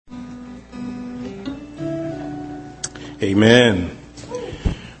Amen.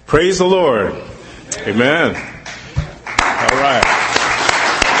 Praise the Lord. Amen. All right.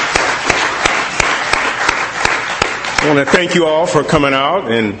 I want to thank you all for coming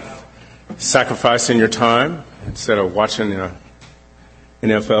out and sacrificing your time instead of watching an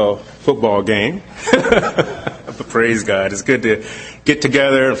NFL football game. But praise God. It's good to get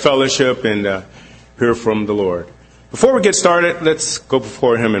together and fellowship and hear from the Lord. Before we get started, let's go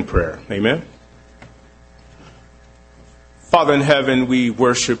before Him in prayer. Amen. Father in heaven, we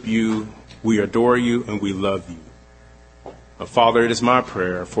worship you, we adore you, and we love you. Father, it is my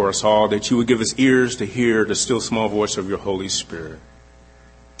prayer for us all that you would give us ears to hear the still small voice of your Holy Spirit.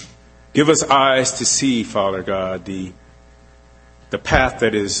 Give us eyes to see, Father God, the path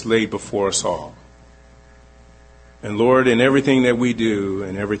that is laid before us all. And Lord, in everything that we do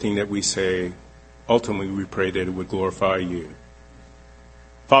and everything that we say, ultimately we pray that it would glorify you.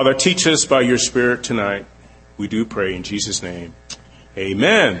 Father, teach us by your Spirit tonight. We do pray in Jesus' name.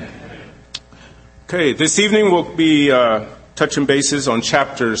 Amen. Okay, this evening we'll be touching bases on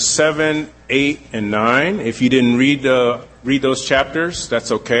chapters 7, 8, and 9. If you didn't read those chapters,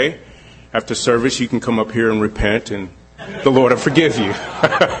 that's okay. After service, you can come up here and repent, and the Lord will forgive you.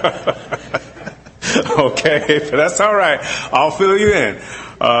 Okay, but that's all right. I'll fill you in.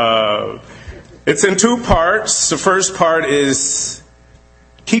 It's in two parts. The first part is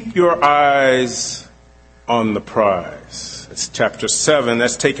keep your eyes on the prize. It's chapter 7.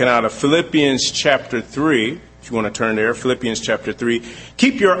 That's taken out of Philippians chapter 3. If you want to turn there, Philippians chapter 3.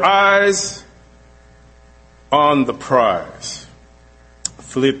 Keep your eyes on the prize.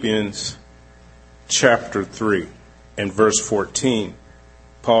 Philippians chapter 3 and verse 14.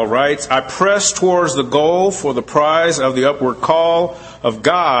 Paul writes, I press towards the goal for the prize of the upward call of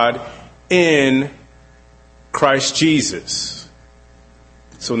God in Christ Jesus.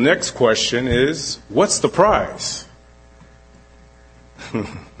 So next question is, what's the prize?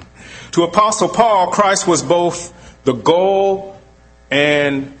 To Apostle Paul, Christ was both the goal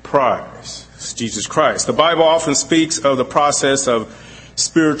and prize. It's Jesus Christ. The Bible often speaks of the process of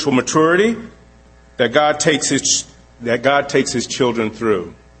spiritual maturity that God takes his children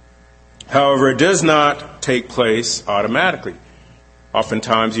through. However, it does not take place automatically.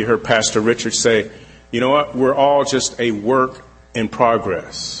 Oftentimes you hear Pastor Richard say, you know what, we're all just a work in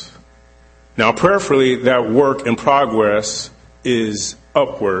progress. Now, prayerfully, that work in progress is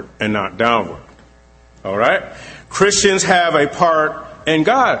upward and not downward. All right? Christians have a part and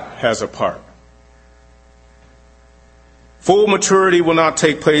God has a part. Full maturity will not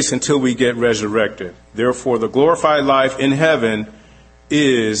take place until we get resurrected. Therefore, the glorified life in heaven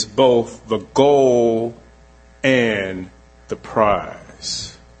is both the goal and the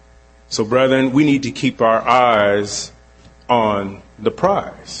prize. So, brethren, we need to keep our eyes on the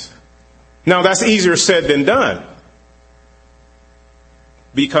prize. Now, that's easier said than done,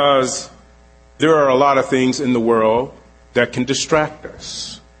 because there are a lot of things in the world that can distract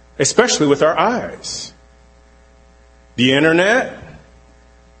us, especially with our eyes. The internet,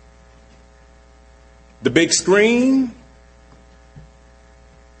 the big screen,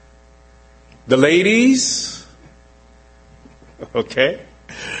 the ladies. Okay.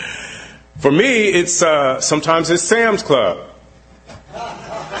 For me, it's sometimes it's Sam's Club.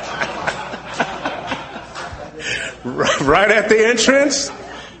 Right at the entrance,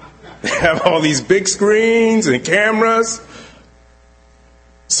 they have all these big screens and cameras,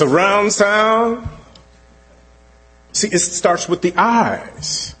 surround sound. See, it starts with the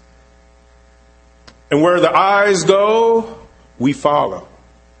eyes. And where the eyes go, we follow.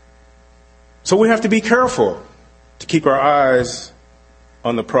 So we have to be careful to keep our eyes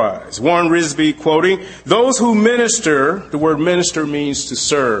on the prize. Warren Risby quoting, those who minister, the word minister means to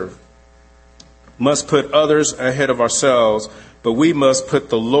serve, must put others ahead of ourselves, but we must put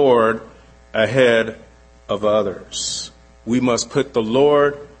the Lord ahead of others. We must put the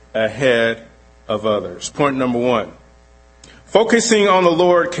Lord ahead of others. Point number 1. Focusing on the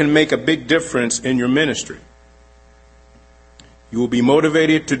Lord can make a big difference in your ministry. You will be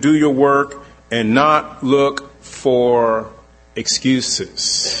motivated to do your work and not look for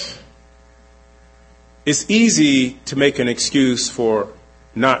excuses. It's easy to make an excuse for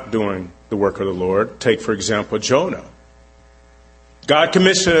not doing the work of the Lord. Take, for example, Jonah. God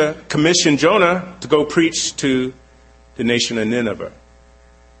commissioned Jonah to go preach to the nation of Nineveh.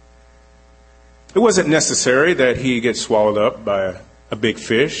 It wasn't necessary that he get swallowed up by a big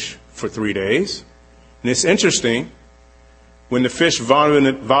fish for 3 days. And it's interesting, when the fish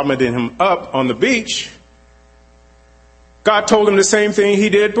vomited him up on the beach, God told him the same thing he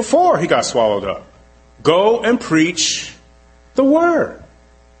did before he got swallowed up. Go and preach the word.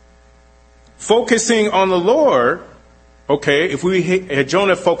 Focusing on the Lord Okay, if had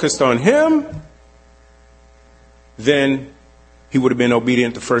Jonah focused on him, then he would have been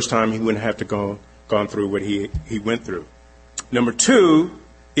obedient the first time. He wouldn't have to gone through what he went through. Number two,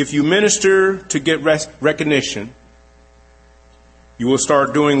 if you minister to get recognition, you will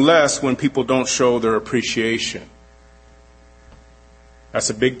start doing less when people don't show their appreciation. That's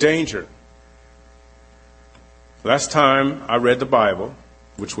a big danger. Last time I read the Bible,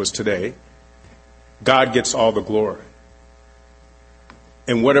 which was today, God gets all the glory.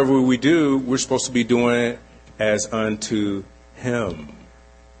 And whatever we do, we're supposed to be doing it as unto Him.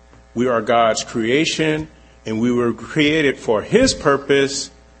 We are God's creation, and we were created for His purpose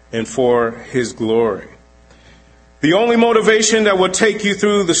and for His glory. The only motivation that will take you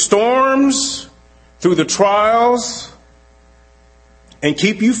through the storms, through the trials, and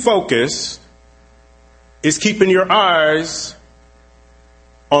keep you focused is keeping your eyes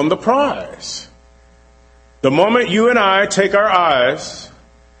on the prize. The moment you and I take our eyes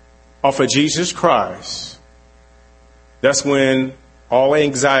off of Jesus Christ, that's when all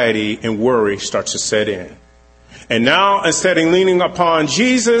anxiety and worry starts to set in. And now, instead of leaning upon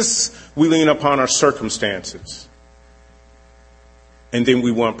Jesus, we lean upon our circumstances. And then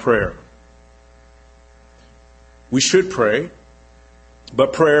we want prayer. We should pray,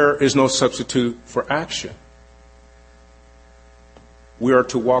 but prayer is no substitute for action. We are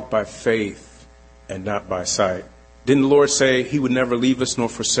to walk by faith and not by sight. Didn't the Lord say He would never leave us nor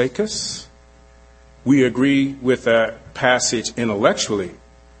forsake us? We agree with that passage intellectually,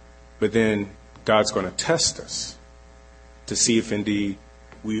 but then God's going to test us to see if indeed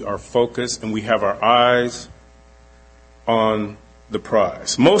we are focused and we have our eyes on the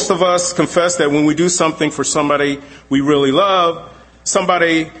prize. Most of us confess that when we do something for somebody we really love,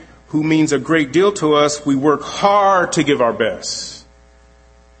 somebody who means a great deal to us, we work hard to give our best.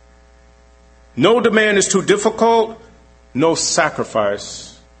 No demand is too difficult. No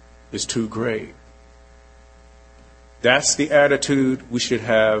sacrifice is too great. That's the attitude we should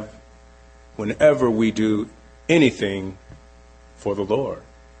have whenever we do anything for the Lord.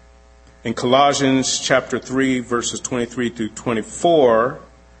 In Colossians chapter 3, verses 23 through 24,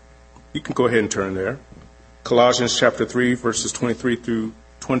 you can go ahead and turn there. Colossians chapter 3, verses 23 through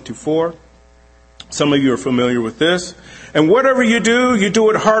 24. Some of you are familiar with this. And whatever you do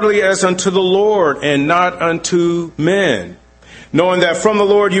it heartily as unto the Lord and not unto men, knowing that from the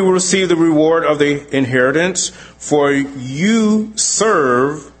Lord you will receive the reward of the inheritance, for you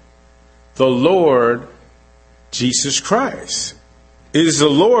serve the Lord Jesus Christ. It is the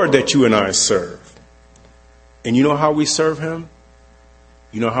Lord that you and I serve. And you know how we serve Him?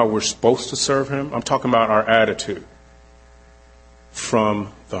 You know how we're supposed to serve Him? I'm talking about our attitude.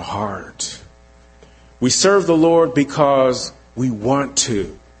 From the heart. We serve the Lord because we want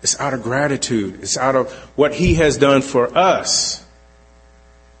to. It's out of gratitude. It's out of what He has done for us.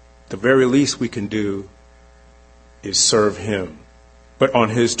 The very least we can do is serve Him, but on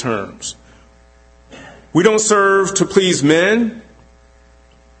His terms. We don't serve to please men.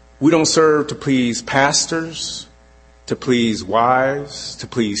 We don't serve to please pastors, to please wives, to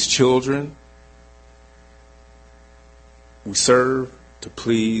please children. We serve to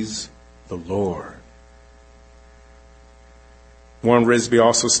please the Lord. Warren Risby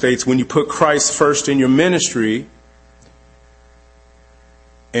also states, when you put Christ first in your ministry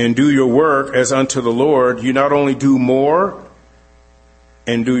and do your work as unto the Lord, you not only do more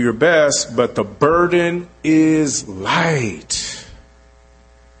and do your best, but the burden is light.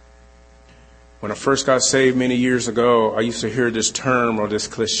 When I first got saved many years ago, I used to hear this term or this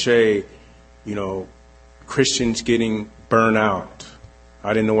cliche, Christians getting burnt out.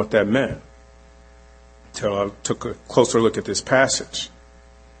 I didn't know what that meant until I took a closer look at this passage.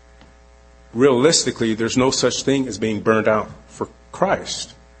 Realistically, there's no such thing as being burned out for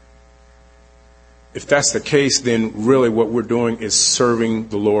Christ. If that's the case, then really what we're doing is serving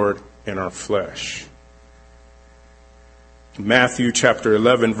the Lord in our flesh. Matthew chapter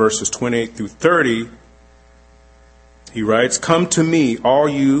 11, verses 28 through 30, he writes, "Come to me, all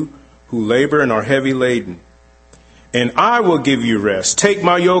you who labor and are heavy laden, and I will give you rest. Take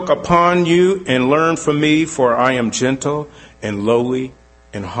my yoke upon you and learn from me, for I am gentle and lowly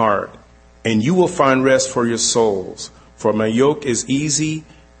in heart, and you will find rest for your souls. For my yoke is easy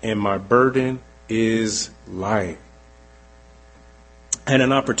and my burden is light." I had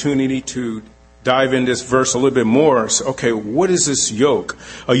an opportunity to dive in this verse a little bit more. So, okay, what is this yoke?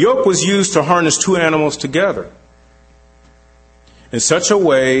 A yoke was used to harness two animals together in such a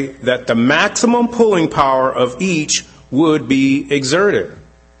way that the maximum pulling power of each would be exerted.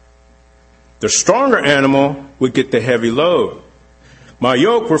 The stronger animal would get the heavy load. My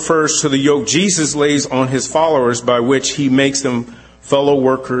yoke refers to the yoke Jesus lays on his followers by which he makes them fellow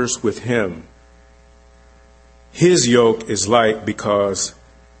workers with him. His yoke is light because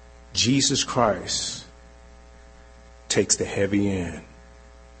Jesus Christ takes the heavy end.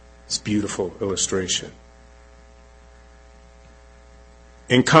 It's a beautiful illustration.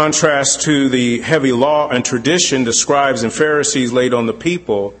 In contrast to the heavy law and tradition the scribes and Pharisees laid on the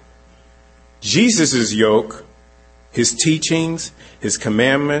people, Jesus' yoke, his teachings, his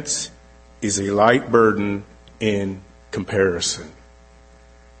commandments, is a light burden in comparison.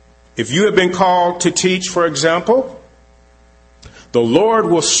 If you have been called to teach, for example, the Lord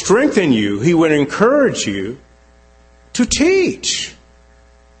will strengthen you. He will encourage you to teach.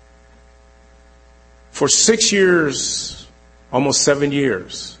 For 6 years, almost 7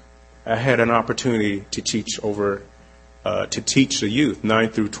 years, I had an opportunity to teach the youth, 9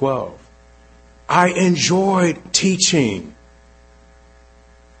 through 12. I enjoyed teaching.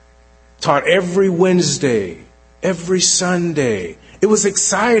 Taught every Wednesday, every Sunday. It was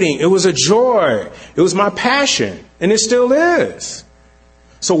exciting. It was a joy. It was my passion, and it still is.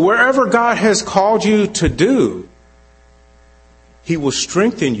 So wherever God has called you to do, he will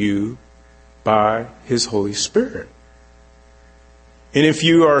strengthen you by his Holy Spirit. And if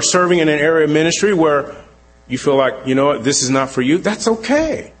you are serving in an area of ministry where you feel like, you know what, this is not for you, that's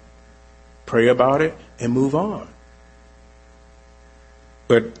okay. Pray about it and move on.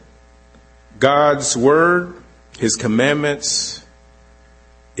 But God's word, his commandments,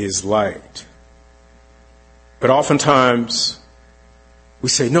 is light. But oftentimes we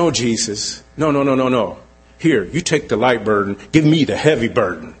say, no, Jesus, no. Here, you take the light burden, give me the heavy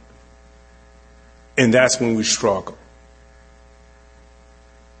burden. And that's when we struggle.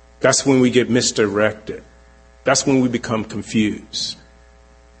 That's when we get misdirected. That's when we become confused.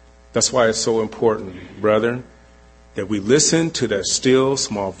 That's why it's so important, brethren, that we listen to that still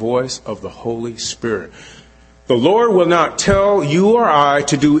small voice of the Holy Spirit. The Lord will not tell you or I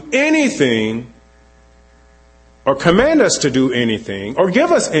to do anything or command us to do anything or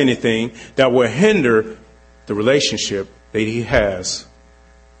give us anything that will hinder the relationship that he has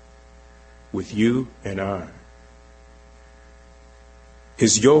with you and I.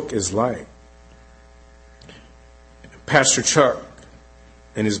 His yoke is light. Pastor Chuck,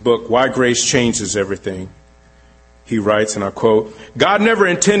 in his book, Why Grace Changes Everything, he writes, and I quote, God never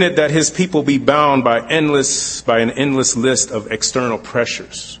intended that his people be bound by an endless list of external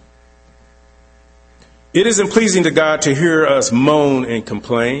pressures. It isn't pleasing to God to hear us moan and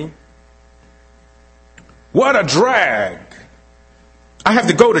complain. What a drag. I have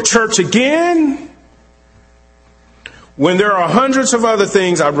to go to church again when there are hundreds of other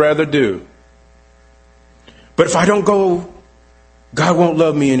things I'd rather do. But if I don't go, God won't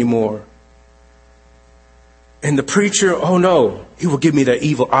love me anymore. And the preacher, oh no, he will give me that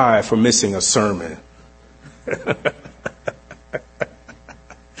evil eye for missing a sermon.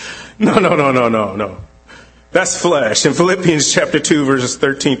 No. That's flesh. In Philippians chapter 2, verses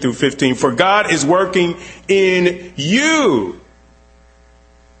 13 through 15, for God is working in you.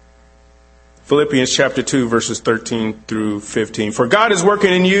 Philippians chapter 2, verses 13 through 15. For God is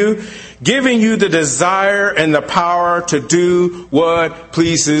working in you, giving you the desire and the power to do what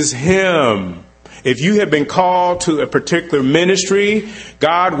pleases him. If you have been called to a particular ministry,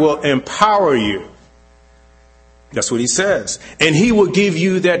 God will empower you. That's what he says. And he will give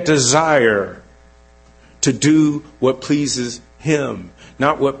you that desire to do what pleases him.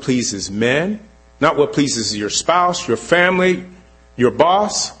 Not what pleases men, not what pleases your spouse, your family, your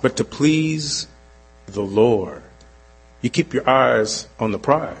boss, but to please the Lord. You keep your eyes on the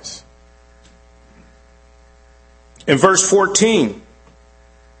prize. In verse 14,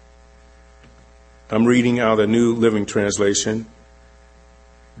 I'm reading out of the New Living Translation.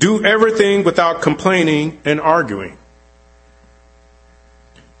 Do everything without complaining and arguing,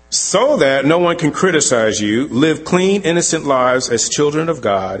 so that no one can criticize you. Live clean, innocent lives as children of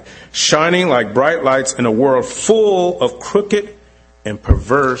God, shining like bright lights in a world full of crooked and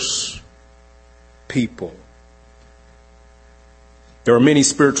perverse people. There are many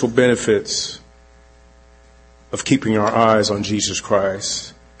spiritual benefits of keeping our eyes on Jesus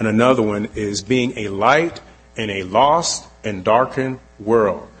Christ. And another one is being a light in a lost and darkened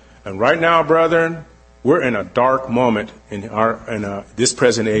world. And right now, brethren, we're in a dark moment in this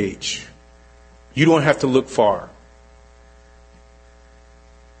present age. You don't have to look far.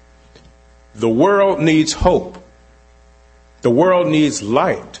 The world needs hope. The world needs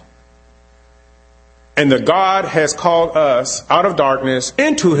light. And that God has called us out of darkness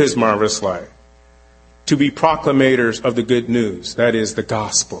into his marvelous light to be proclamators of the good news. That is the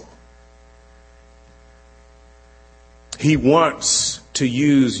gospel. He wants to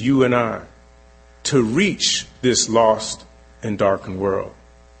use you and I to reach this lost and darkened world.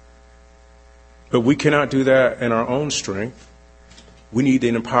 But we cannot do that in our own strength. We need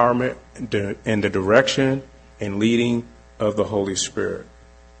the empowerment and the direction and leading of the Holy Spirit.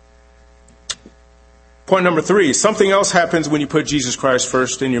 Point number 3, something else happens when you put Jesus Christ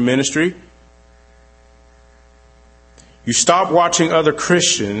first in your ministry. You stop watching other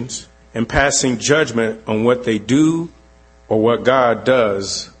Christians and passing judgment on what they do or what God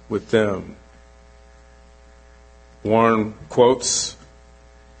does with them. Warren quotes,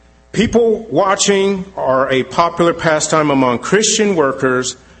 "People watching are a popular pastime among Christian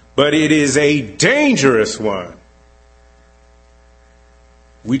workers, but it is a dangerous one."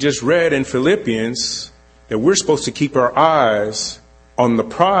 We just read in Philippians that we're supposed to keep our eyes on the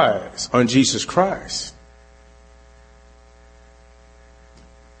prize, on Jesus Christ.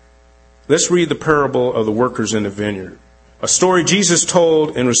 Let's read the parable of the workers in the vineyard, a story Jesus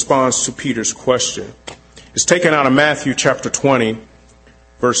told in response to Peter's question. It's taken out of Matthew chapter 20,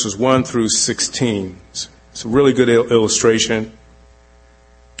 verses 1 through 16. It's a really good illustration,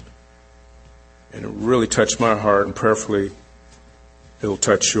 and it really touched my heart, and prayerfully it'll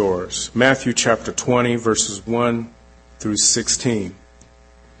touch yours. Matthew chapter 20, verses 1 through 16.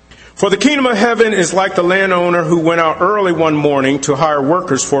 "For the kingdom of heaven is like the landowner who went out early one morning to hire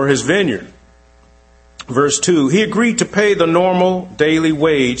workers for his vineyard." Verse 2, "He agreed to pay the normal daily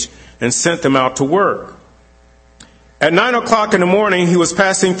wage and sent them out to work. At 9 o'clock in the morning, he was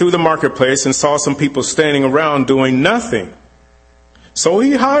passing through the marketplace and saw some people standing around doing nothing. So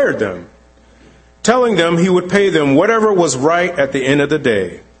he hired them, telling them he would pay them whatever was right at the end of the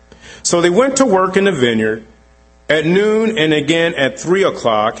day. So they went to work in the vineyard. At noon and again at 3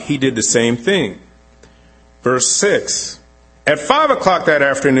 o'clock, he did the same thing." Verse 6, "At 5 o'clock that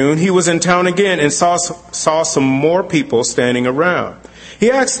afternoon, he was in town again and saw some more people standing around.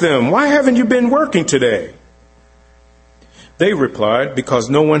 He asked them, 'Why haven't you been working today?' They replied,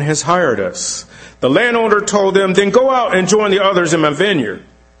 'Because no one has hired us.' The landowner told them, 'Then go out and join the others in my vineyard.'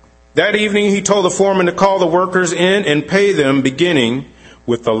 That evening he told the foreman to call the workers in and pay them, beginning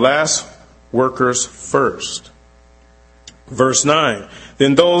with the last workers first." Verse 9,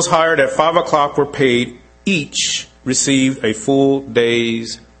 "Then those hired at 5 o'clock were paid. Each received a full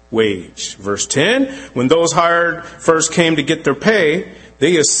day's wage." Verse 10, "When those hired first came to get their pay,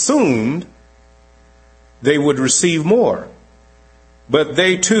 they assumed they would receive more. But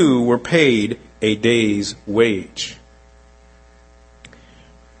they too were paid a day's wage.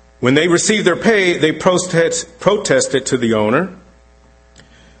 When they received their pay, they protested to the owner,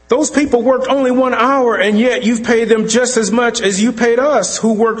 'Those people worked only 1 hour, and yet you've paid them just as much as you paid us,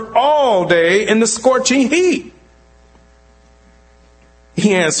 who worked all day in the scorching heat.'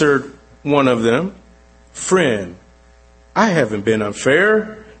 He answered one of them, 'Friend, I haven't been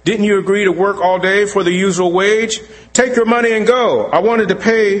unfair. Didn't you agree to work all day for the usual wage? Take your money and go. I wanted to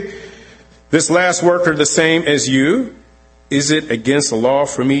pay this last worker the same as you. Is it against the law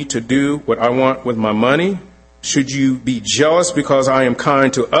for me to do what I want with my money? Should you be jealous because I am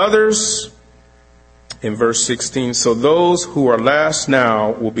kind to others?' In verse 16, "So those who are last now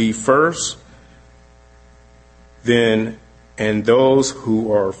will be first, then, and those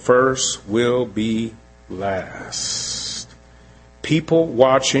who are first will be last." People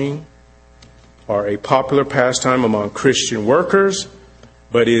watching are a popular pastime among Christian workers,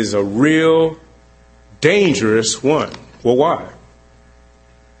 but is a real dangerous one. Well, why?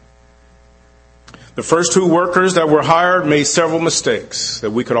 The first 2 workers that were hired made several mistakes that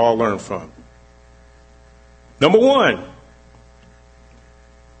we could all learn from. Number 1,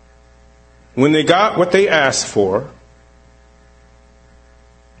 when they got what they asked for,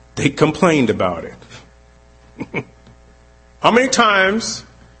 they complained about it. How many times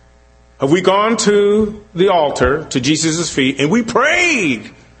have we gone to the altar, to Jesus' feet, and we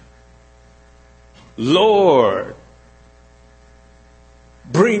prayed, "Lord,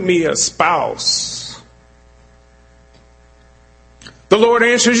 bring me a spouse." The Lord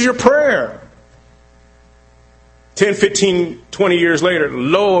answers your prayer. 10, 15, 20 years later,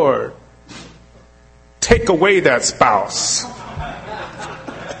 "Lord, take away that spouse."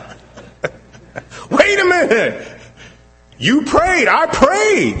 Wait a minute. You prayed. I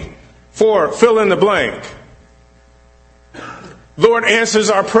prayed for fill in the blank. Lord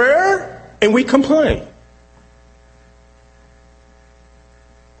answers our prayer and we complain.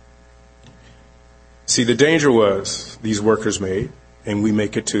 See, the danger was these workers made, and we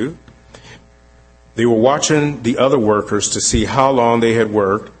make it too. They were watching the other workers to see how long they had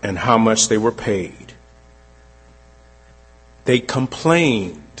worked and how much they were paid. They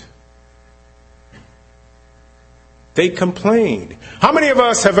complained. They complained. How many of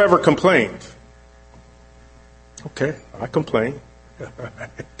us have ever complained? Okay, I complain.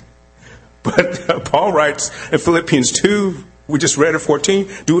 But Paul writes in Philippians 2, we just read it 14,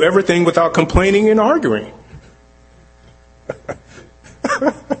 do everything without complaining and arguing.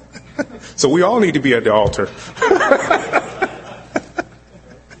 So we all need to be at the altar.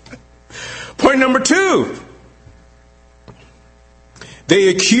 Point number 2. They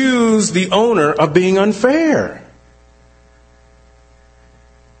accuse the owner of being unfair.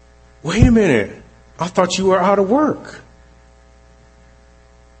 Wait a minute. I thought you were out of work.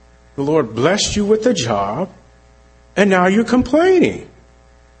 The Lord blessed you with a job, and now you're complaining.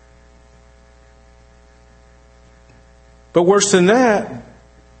 But worse than that,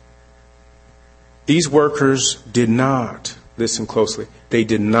 these workers did not, listen closely, they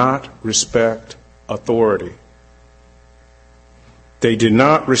did not respect authority. They did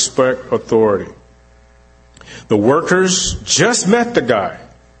not respect authority. The workers just met the guy,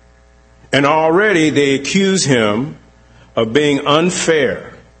 and already they accuse him of being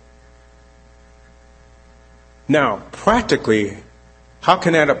unfair. Now, practically, how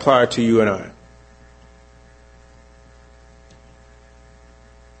can that apply to you and I?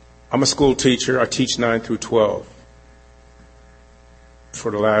 I'm a school teacher. I teach 9 through 12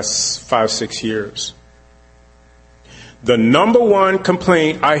 for the last 5-6 years. The number one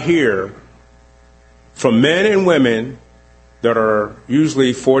complaint I hear from men and women that are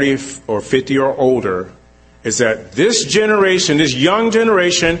usually 40 or 50 or older is that this generation, this young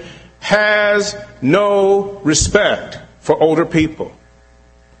generation, has no respect for older people.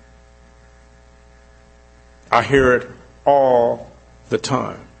 I hear it all the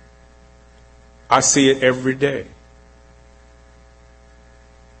time. I see it every day.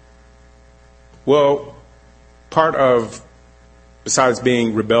 Well, part of, besides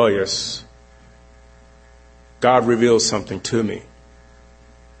being rebellious, God reveals something to me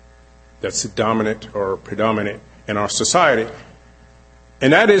that's dominant or predominant in our society,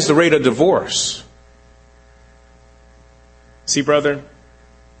 and that is the rate of divorce. See, brother,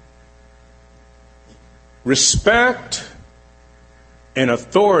 respect and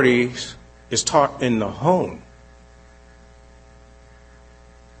authority is taught in the home.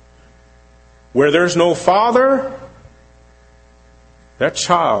 Where there's no father, that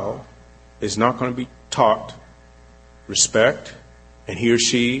child is not going to be taught respect, and he or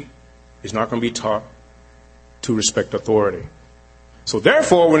she is not going to be taught to respect authority. So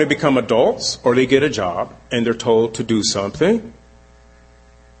therefore, when they become adults or they get a job and they're told to do something,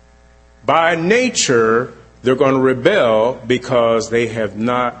 by nature, they're going to rebel because there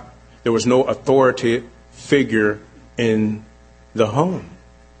was no authority figure in the home.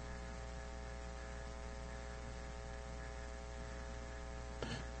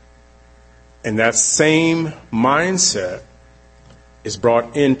 And that same mindset is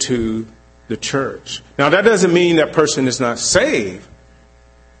brought into the church. Now, that doesn't mean that person is not saved.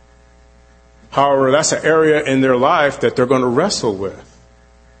 However, that's an area in their life that they're going to wrestle with.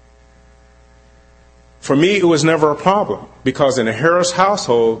 For me, it was never a problem because in a Harris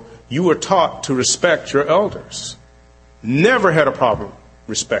household, you were taught to respect your elders. Never had a problem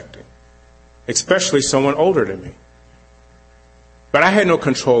respecting, especially someone older than me. But I had no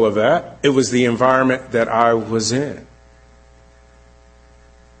control of that. It was the environment that I was in.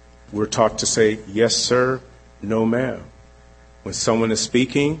 We're taught to say, yes, sir, no, ma'am. When someone is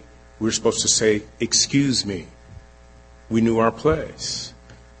speaking, we're supposed to say, excuse me. We knew our place.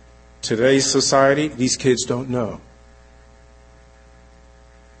 Today's society, these kids don't know.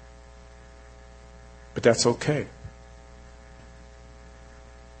 But that's okay.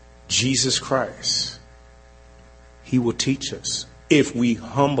 Jesus Christ, He will teach us if we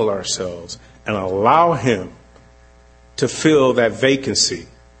humble ourselves and allow Him to fill that vacancy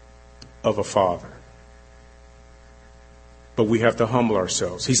of a father. But we have to humble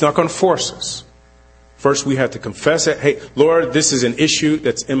ourselves. He's not going to force us. First, we have to confess it. Hey, Lord, this is an issue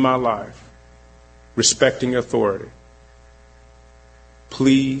that's in my life. Respecting authority.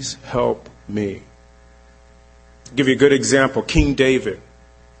 Please help me. I'll give you a good example. King David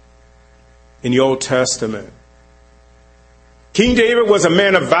in the Old Testament. King David was a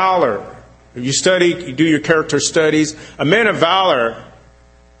man of valor. If you study, you do your character studies, a man of valor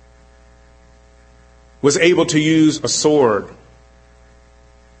was able to use a sword,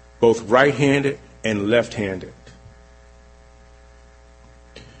 both right-handed and left-handed.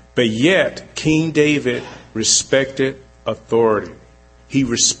 But yet, King David respected authority. He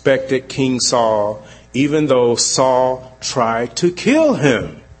respected King Saul, even though Saul tried to kill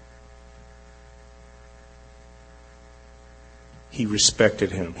him. He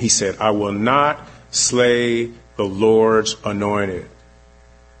respected him. He said, I will not slay the Lord's anointed.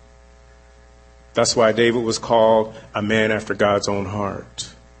 That's why David was called a man after God's own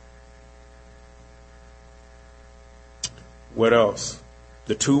heart. What else?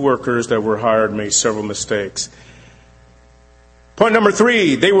 The two workers that were hired made several mistakes. Point number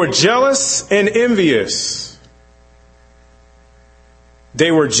 3, they were jealous and envious.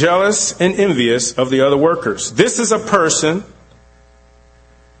 They were jealous and envious of the other workers. This is a person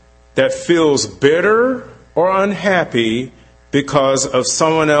that feels bitter or unhappy because of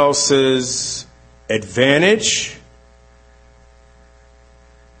someone else's advantage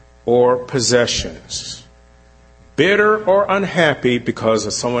or possessions. Bitter or unhappy because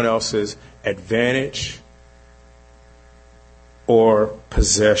of someone else's advantage or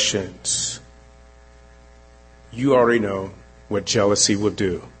possessions. You already know what jealousy will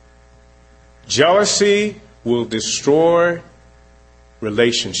do. Jealousy will destroy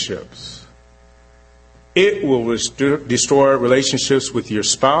relationships. It will destroy relationships with your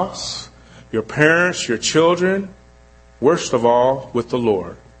spouse, your parents, your children, worst of all, with the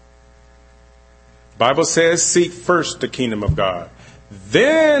Lord. The Bible says, seek first the kingdom of God.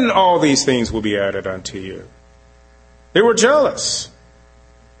 Then all these things will be added unto you. They were jealous.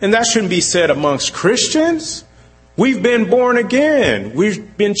 And that shouldn't be said amongst Christians. We've been born again.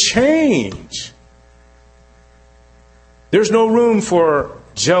 We've been changed. There's no room for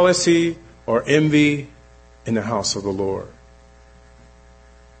jealousy or envy in the house of the Lord.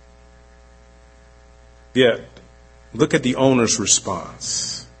 Yet, look at the owner's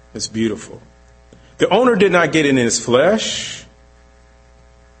response. It's beautiful. The owner did not get in his flesh.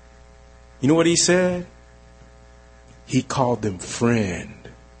 You know what he said? He called them friend.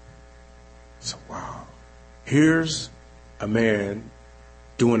 So, wow. Here's a man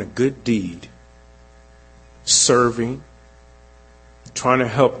doing a good deed, serving, trying to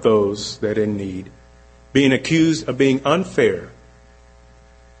help those that are in need, being accused of being unfair.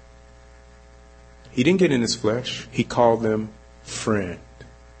 He didn't get in his flesh. He called them friend.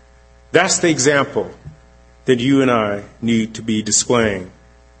 That's the example that you and I need to be displaying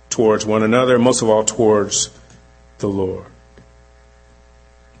towards one another, most of all towards the Lord.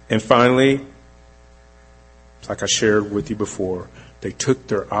 And finally, like I shared with you before, they took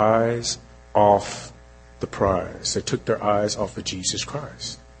their eyes off the prize. They took their eyes off of Jesus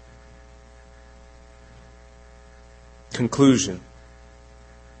Christ. Conclusion.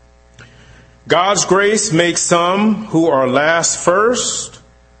 God's grace makes some who are last first,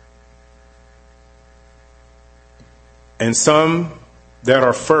 and some that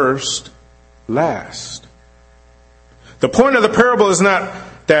are first last. The point of the parable is not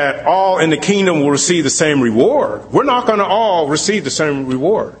that all in the kingdom will receive the same reward. We're not going to all receive the same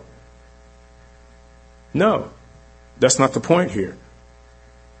reward. No, that's not the point here.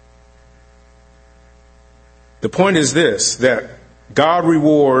 The point is this, that God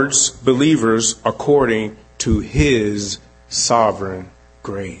rewards believers according to His sovereign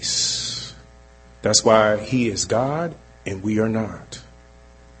grace. That's why He is God and we are not.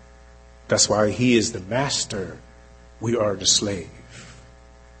 That's why He is the master. We are the slave.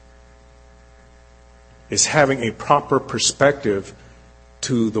 It's having a proper perspective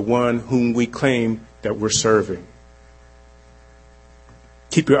to the one whom we claim that we're serving.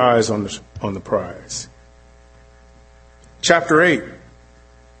 Keep your eyes on the prize. Chapter 8.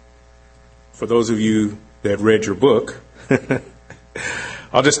 For those of you that read your book,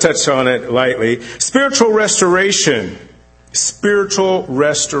 I'll just touch on it lightly. Spiritual restoration. Spiritual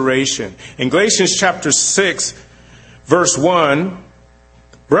restoration. In Galatians chapter 6, verse 1,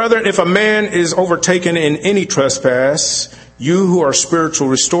 brethren, if a man is overtaken in any trespass, you who are spiritual,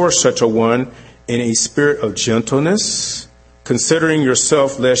 restore such a one in a spirit of gentleness, considering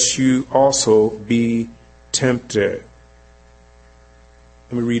yourself, lest you also be tempted.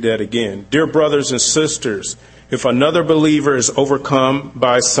 Let me read that again. Dear brothers and sisters, if another believer is overcome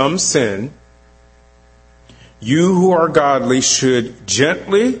by some sin, you who are godly should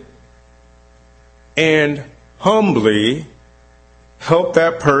gently and humbly help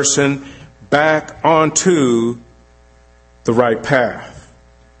that person back onto the right path.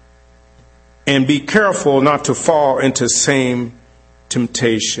 And be careful not to fall into the same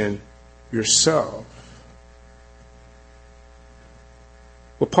temptation yourself.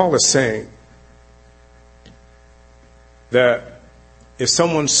 What Paul is saying, that if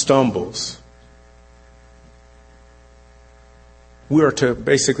someone stumbles, we are to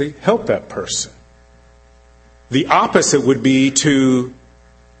basically help that person. The opposite would be to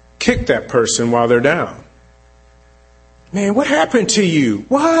kick that person while they're down. Man, what happened to you?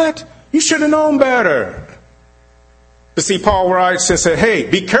 What? You should have known better. But see, Paul writes and said, hey,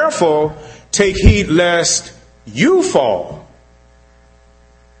 be careful, take heed lest you fall.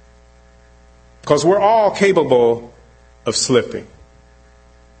 Because we're all capable of slipping.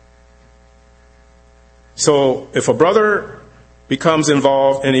 So if a brother becomes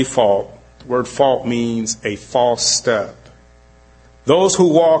involved in a fault, the word fault means a false step. Those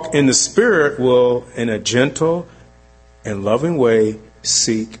who walk in the Spirit will, in a gentle and loving way,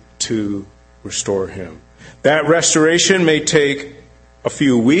 seek to restore him. That restoration may take a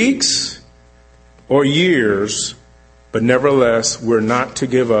few weeks or years, but nevertheless, we're not to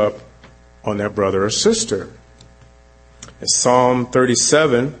give up on that brother or sister. In Psalm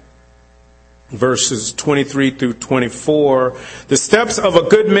 37, verses 23 through 24, the steps of a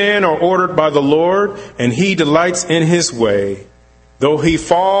good man are ordered by the Lord, and he delights in his way. Though he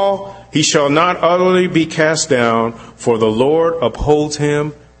fall, he shall not utterly be cast down, for the Lord upholds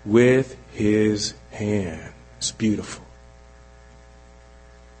him with his hand. It's beautiful.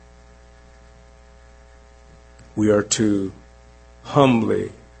 We are to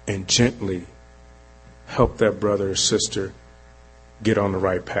humbly and gently help that brother or sister get on the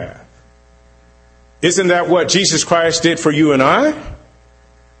right path. Isn't that what Jesus Christ did for you and I?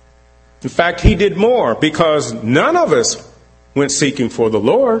 In fact, he did more, because none of us went seeking for the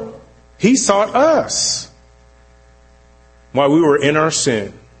Lord. He sought us while we were in our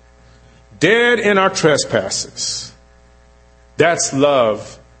sin, dead in our trespasses. That's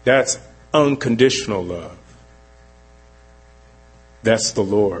love. That's unconditional love. That's the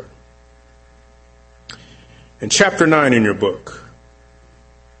Lord. In chapter 9 in your book,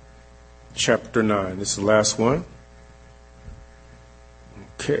 chapter 9, this is the last one.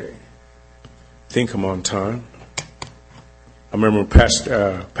 Okay. I think I'm on time. I remember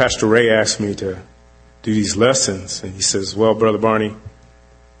Pastor Ray asked me to do these lessons, and he says, well, Brother Barney,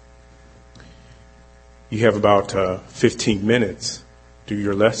 you have about 15 minutes to do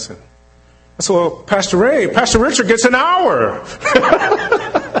your lesson. I said, well, Pastor Richard gets an hour.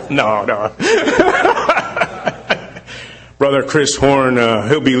 No. Brother Chris Horn,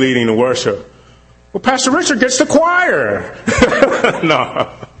 he'll be leading the worship. Well, Pastor Richard gets the choir.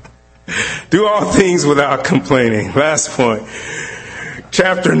 No. Do all things without complaining. Last point.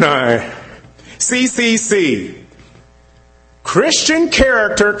 Chapter 9. CCC. Christian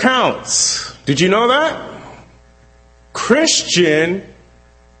character counts. Did you know that? Christian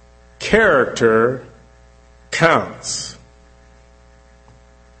character counts.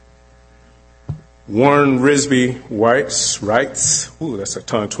 Warren Risby writes, ooh, that's a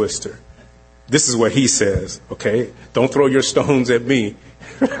tongue twister. This is what he says, okay? Don't throw your stones at me.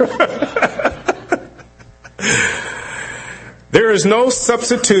 There is no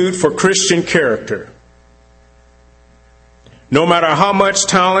substitute for Christian character. No matter how much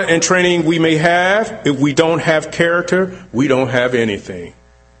talent and training we may have, if we don't have character, we don't have anything.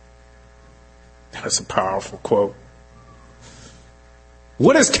 That's a powerful quote.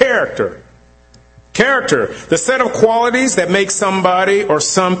 What is character? Character, the set of qualities that make somebody or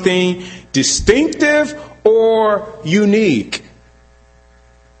something distinctive or unique.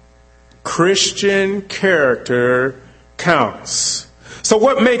 Christian character counts. So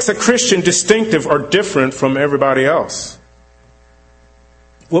what makes a Christian distinctive or different from everybody else?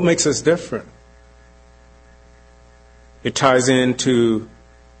 What makes us different? It ties into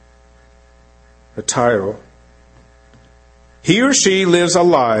the title. He or she lives a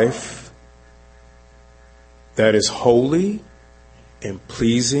life that is holy and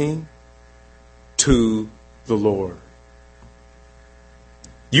pleasing to the Lord.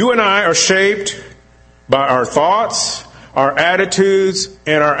 You and I are shaped by our thoughts, our attitudes,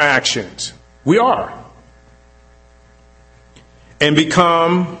 and our actions. We are. And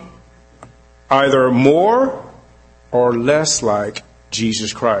become either more or less like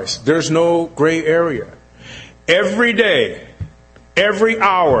Jesus Christ. There's no gray area. Every day, every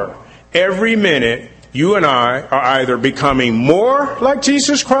hour, every minute, you and I are either becoming more like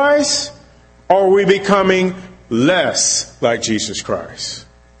Jesus Christ or we're becoming less like Jesus Christ.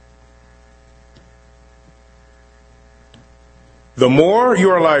 The more you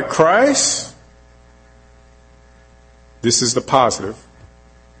are like Christ, this is the positive,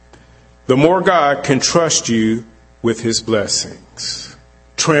 the more God can trust you with his blessings.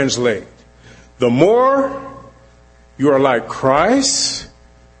 Translate. The more you are like Christ,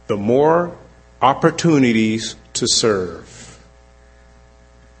 the more opportunities to serve.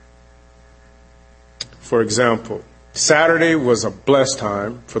 For example, Saturday was a blessed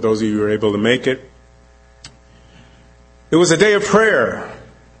time for those of you who were able to make it. It was a day of prayer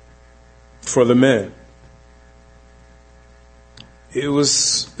for the men. It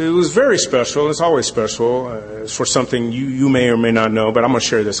was very special. It's always special. It's for something you may or may not know, but I'm going to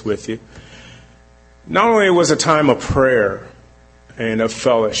share this with you. Not only was a time of prayer and of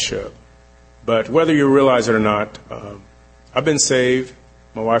fellowship, but whether you realize it or not, I've been saved,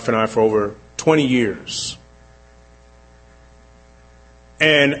 my wife and I, for over 20 years.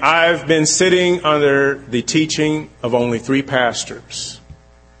 And I've been sitting under the teaching of only 3 pastors.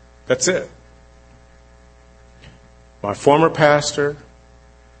 That's it. My former pastor,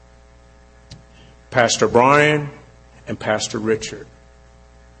 Pastor Brian, and Pastor Richard.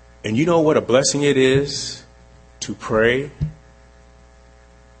 And you know what a blessing it is to pray,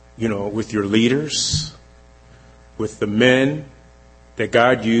 with your leaders, with the men that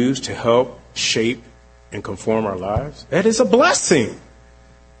God used to help shape and conform our lives? That is a blessing.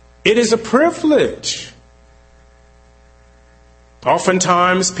 It is a privilege.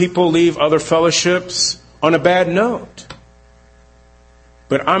 Oftentimes, people leave other fellowships on a bad note.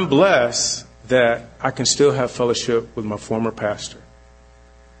 But I'm blessed that I can still have fellowship with my former pastor.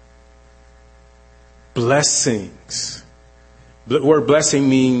 Blessings. The word blessing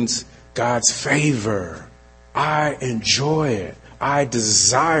means God's favor. I enjoy it. I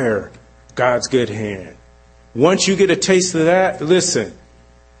desire God's good hand. Once you get a taste of that, listen,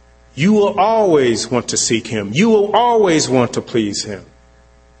 you will always want to seek Him. You will always want to please Him.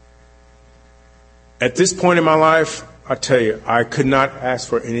 At this point in my life, I tell you, I could not ask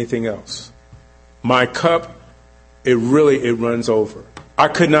for anything else. My cup, it runs over. I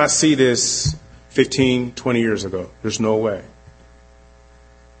could not see this 15, 20 years ago. There's no way.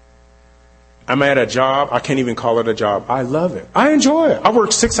 I'm at a job. I can't even call it a job. I love it. I enjoy it. I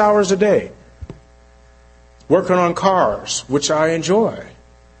work 6 hours a day. Working on cars, which I enjoy.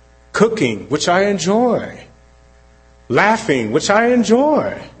 Cooking, which I enjoy. Laughing, which I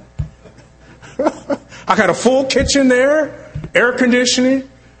enjoy. I got a full kitchen there, air conditioning.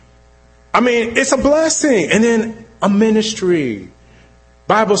 I mean, it's a blessing. And then a ministry,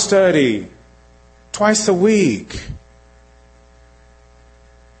 Bible study, twice a week.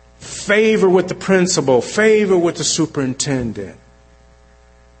 Favor with the principal, favor with the superintendent.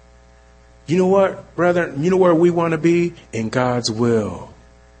 You know what, brethren? You know where we want to be? In God's will.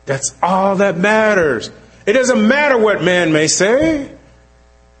 That's all that matters. It doesn't matter what man may say.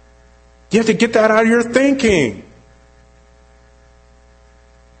 You have to get that out of your thinking.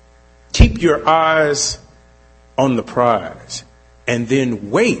 Keep your eyes on the prize and then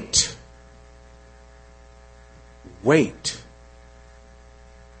wait. Wait.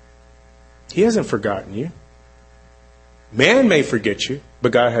 He hasn't forgotten you. Man may forget you,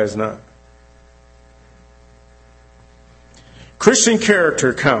 but God has not. Christian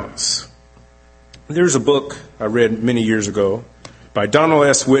character counts. There's a book I read many years ago by Donald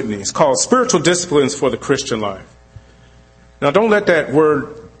S. Whitney. It's called Spiritual Disciplines for the Christian Life. Now, don't let that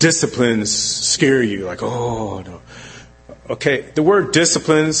word disciplines scare you. Like, oh, no. Okay, the word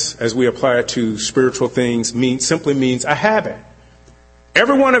disciplines, as we apply it to spiritual things, simply means a habit.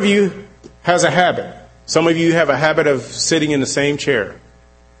 Every one of you has a habit. Some of you have a habit of sitting in the same chair.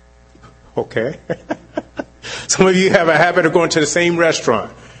 Okay. Some of you have a habit of going to the same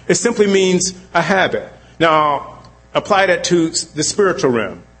restaurant. It simply means a habit. Now, apply that to the spiritual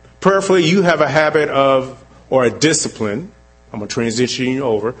realm. Prayerfully, you have a habit of, or a discipline, I'm going to transition you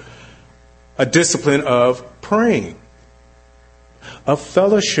over, a discipline of praying, of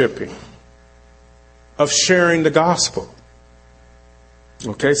fellowshipping, of sharing the gospel.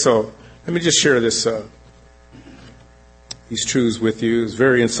 Okay, so let me just share these truths with you. It's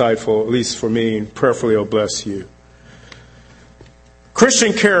very insightful, at least for me, and prayerfully it'll bless you.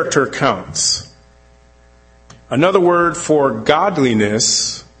 Christian character counts. Another word for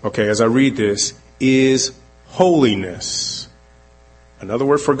godliness, okay, as I read this, is holiness. Another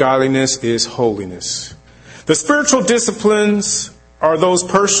word for godliness is holiness. The spiritual disciplines are those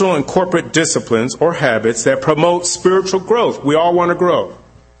personal and corporate disciplines or habits that promote spiritual growth. We all want to grow.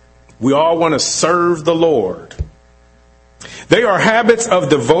 We all want to serve the Lord. They are habits of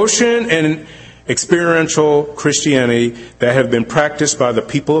devotion and experiential Christianity that have been practiced by the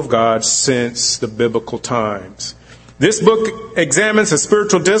people of God since the biblical times. This book examines the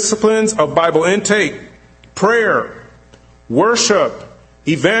spiritual disciplines of Bible intake, prayer, worship,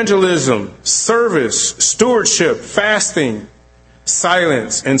 evangelism, service, stewardship, fasting,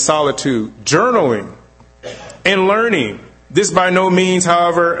 silence and solitude, journaling, and learning. This by no means,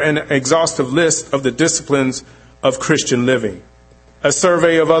 however, an exhaustive list of the disciplines of Christian living. A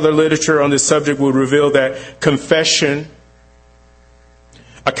survey of other literature on this subject would reveal that confession,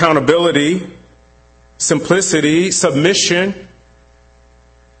 accountability, simplicity, submission,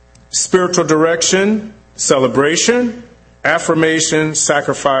 spiritual direction, celebration, affirmation,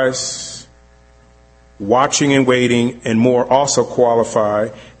 sacrifice, watching and waiting, and more also qualify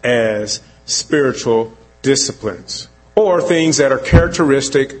as spiritual disciplines, or things that are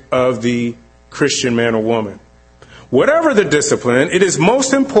characteristic of the Christian man or woman. Whatever the discipline, it is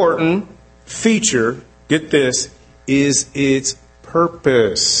most important feature, get this, is its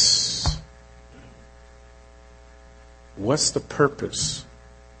purpose. What's the purpose?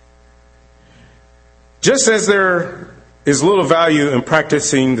 Just as there is little value in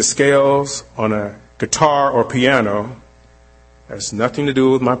practicing the scales on a guitar or piano, that has nothing to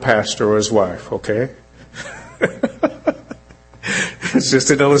do with my pastor or his wife, okay? It's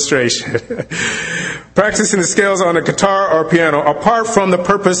just an illustration. Practicing the scales on a guitar or piano, apart from the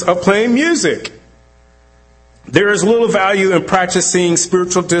purpose of playing music. There is little value in practicing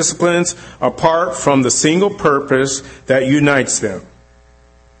spiritual disciplines apart from the single purpose that unites them.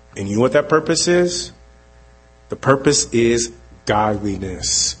 And you know what that purpose is? The purpose is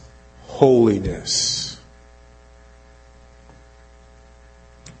godliness, holiness.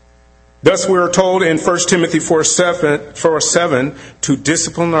 Thus we are told in 1 Timothy 4:7 to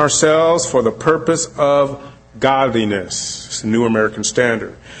discipline ourselves for the purpose of godliness. It's the New American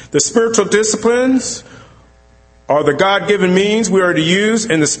Standard. The spiritual disciplines are the God-given means we are to use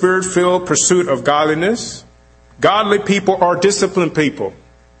in the spirit-filled pursuit of godliness. Godly people are disciplined people.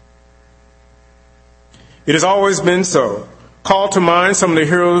 It has always been so. Call to mind some of the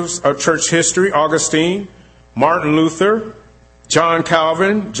heroes of church history: Augustine, Martin Luther, John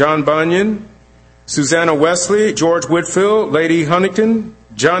Calvin, John Bunyan, Susanna Wesley, George Whitefield, Lady Huntington,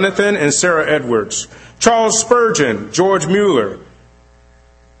 Jonathan and Sarah Edwards, Charles Spurgeon, George Mueller.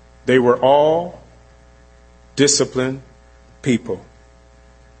 They were all disciplined people.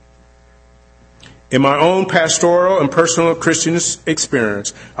 In my own pastoral and personal Christian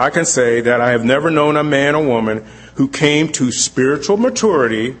experience, I can say that I have never known a man or woman who came to spiritual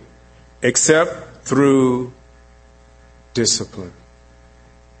maturity except through discipline.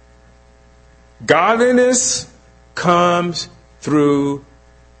 Godliness comes through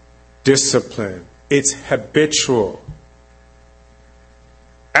discipline. It's habitual.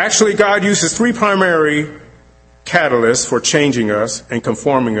 Actually, God uses three primary catalysts for changing us and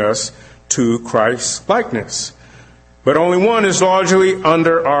conforming us to Christ's likeness. But only one is largely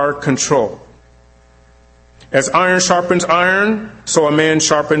under our control. As iron sharpens iron, so a man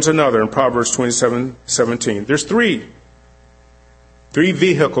sharpens another in Proverbs 27:17. There's three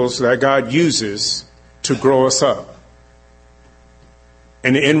vehicles that God uses to grow us up.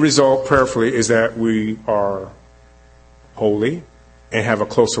 And the end result, prayerfully, is that we are holy and have a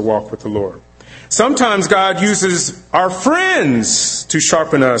closer walk with the Lord. Sometimes God uses our friends to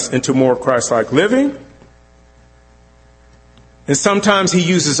sharpen us into more Christ-like living. And sometimes he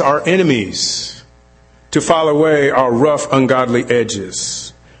uses our enemies to file away our rough, ungodly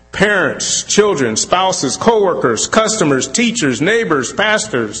edges. Parents, children, spouses, co-workers, customers, teachers, neighbors,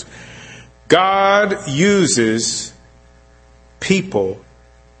 pastors. God uses people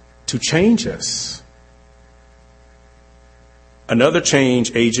to change us. Another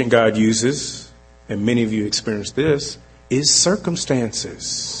change agent God uses, and many of you experience this, is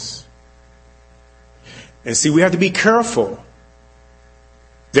circumstances. And see, we have to be careful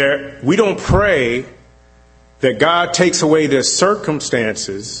that we don't pray that God takes away the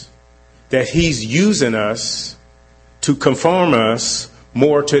circumstances that he's using us to conform us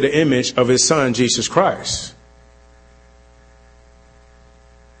more to the image of his son, Jesus Christ.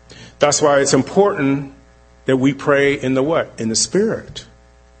 That's why it's important that we pray in the what? In the Spirit.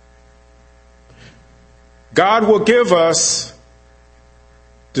 God will give us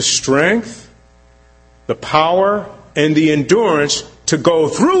the strength, the power, and the endurance to go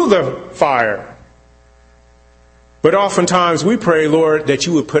through the fire. But oftentimes we pray, Lord, that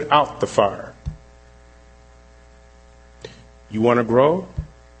you would put out the fire. You want to grow?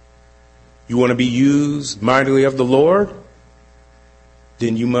 You want to be used mightily of the Lord?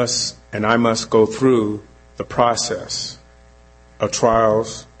 Then you must, and I must, go through the process of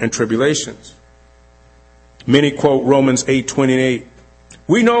trials and tribulations. Many quote Romans 8:28.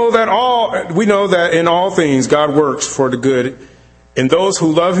 We know that in all things God works for the good in those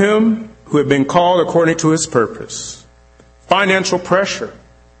who love him, who have been called according to his purpose. Financial pressure,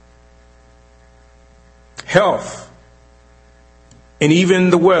 health, and even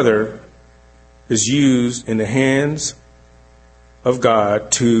the weather is used in the hands of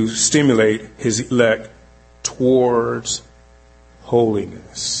God to stimulate his elect towards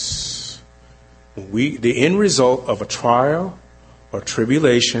holiness. The end result of a trial or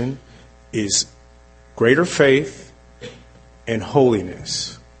tribulation is greater faith and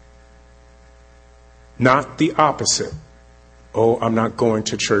holiness. Not the opposite. Oh, I'm not going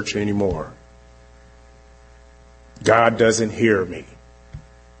to church anymore. God doesn't hear me.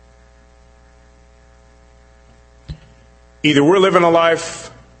 Either we're living a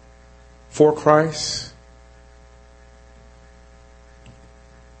life for Christ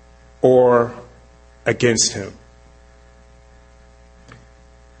or against him.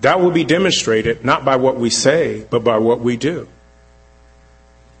 That will be demonstrated not by what we say, but by what we do.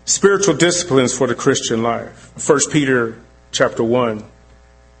 Spiritual disciplines for the Christian life. 1 Peter chapter 1,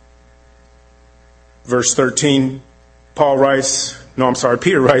 verse 13,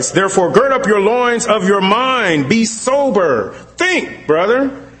 Peter writes, therefore gird up your loins of your mind, be sober, think,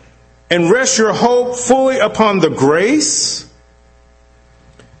 brother, and rest your hope fully upon the grace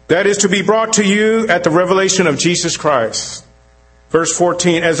that is to be brought to you at the revelation of Jesus Christ. Verse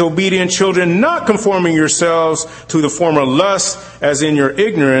 14, as obedient children, not conforming yourselves to the former lust as in your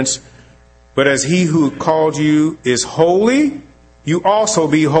ignorance, but as he who called you is holy, you also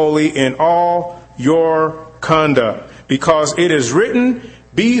be holy in all your conduct. Because it is written,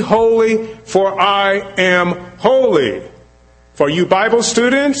 be holy, for I am holy. For you Bible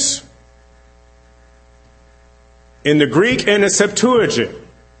students, in the Greek and the Septuagint,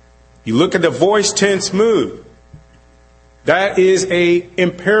 you look at the voice tense mood. That is a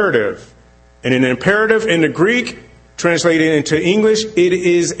imperative. And an imperative in the Greek, translated into English, it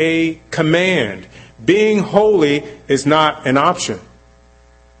is a command. Being holy is not an option.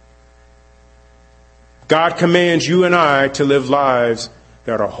 God commands you and I to live lives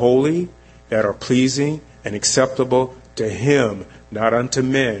that are holy, that are pleasing and acceptable to him, not unto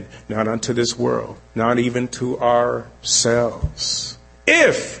men, not unto this world, not even to ourselves,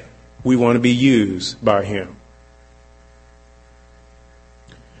 if we want to be used by him.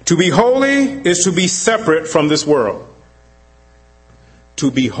 To be holy is to be separate from this world. To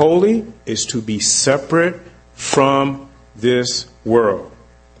be holy is to be separate from this world.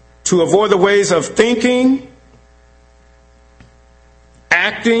 To avoid the ways of thinking,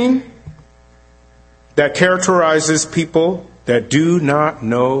 acting that characterizes people that do not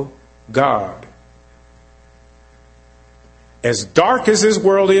know God. As dark as this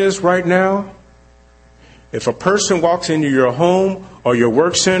world is right now, if a person walks into your home or your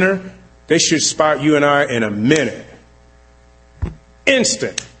work center, they should spot you and I in a minute.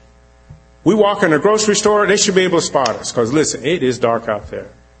 Instant. We walk in a grocery store, they should be able to spot us. Because listen, it is dark out there.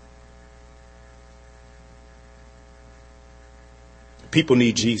 People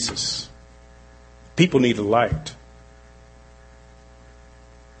need Jesus. People need the light.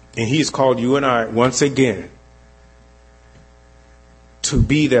 And he's called you and I once again to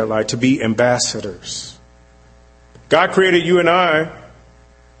be that light, to be ambassadors. God created you and I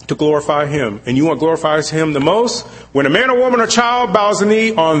to glorify him. And you want to glorify him the most? When a man or woman or child bows the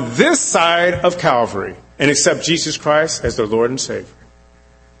knee on this side of Calvary and accepts Jesus Christ as their Lord and Savior.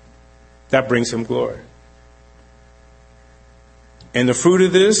 That brings him glory. And the fruit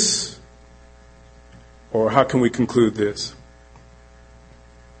of this, or how can we conclude this?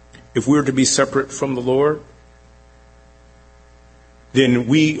 If we're to be separate from the Lord, then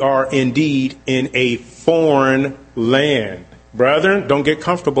we are indeed in a foreign land. Brethren, don't get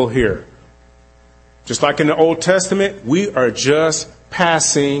comfortable here. Just like in the Old Testament, we are just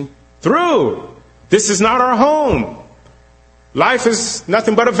passing through. This is not our home. Life is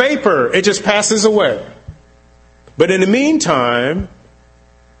nothing but a vapor. It just passes away. But in the meantime,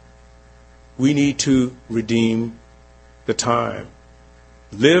 we need to redeem the time.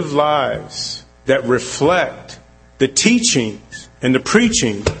 Live lives that reflect the teachings and the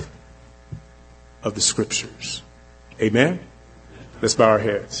preaching of the Scriptures. Amen? Let's bow our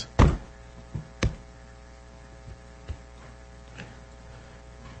heads.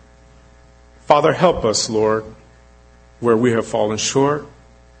 Father, help us, Lord, where we have fallen short.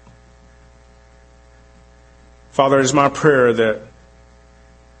 Father, it is my prayer that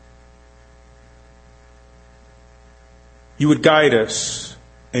you would guide us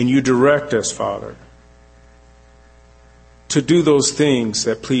and you direct us, Father, to do those things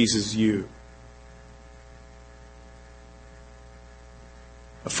that pleases you.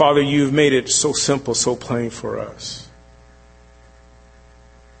 Father, you've made it so simple, so plain for us.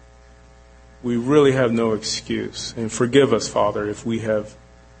 We really have no excuse. And forgive us, Father, if we have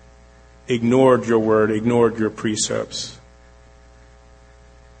ignored your word, ignored your precepts.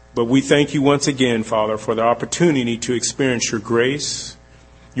 But we thank you once again, Father, for the opportunity to experience your grace,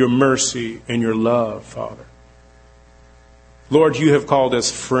 your mercy, and your love, Father. Lord, you have called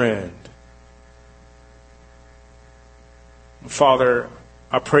us friend. Father,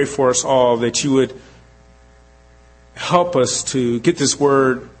 I pray for us all that you would help us to get this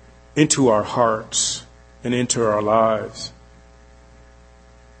word into our hearts and into our lives.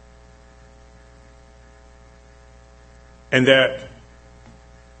 And that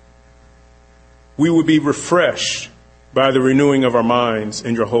we would be refreshed by the renewing of our minds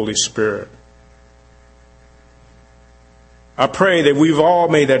in your Holy Spirit. I pray that we've all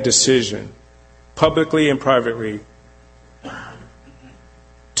made that decision, publicly and privately,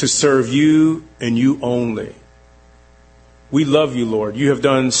 to serve you and you only. We love you, Lord. You have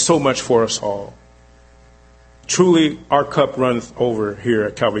done so much for us all. Truly, our cup runneth over here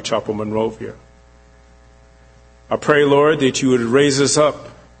at Calvary Chapel, Monrovia. I pray, Lord, that you would raise us up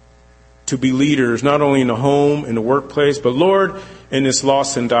to be leaders, not only in the home, in the workplace, but, Lord, in this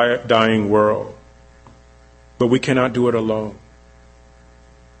lost and dying world. But we cannot do it alone.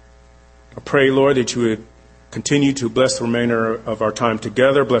 I pray, Lord, that you would continue to bless the remainder of our time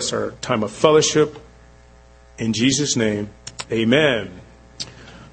together, bless our time of fellowship. In Jesus' name, amen.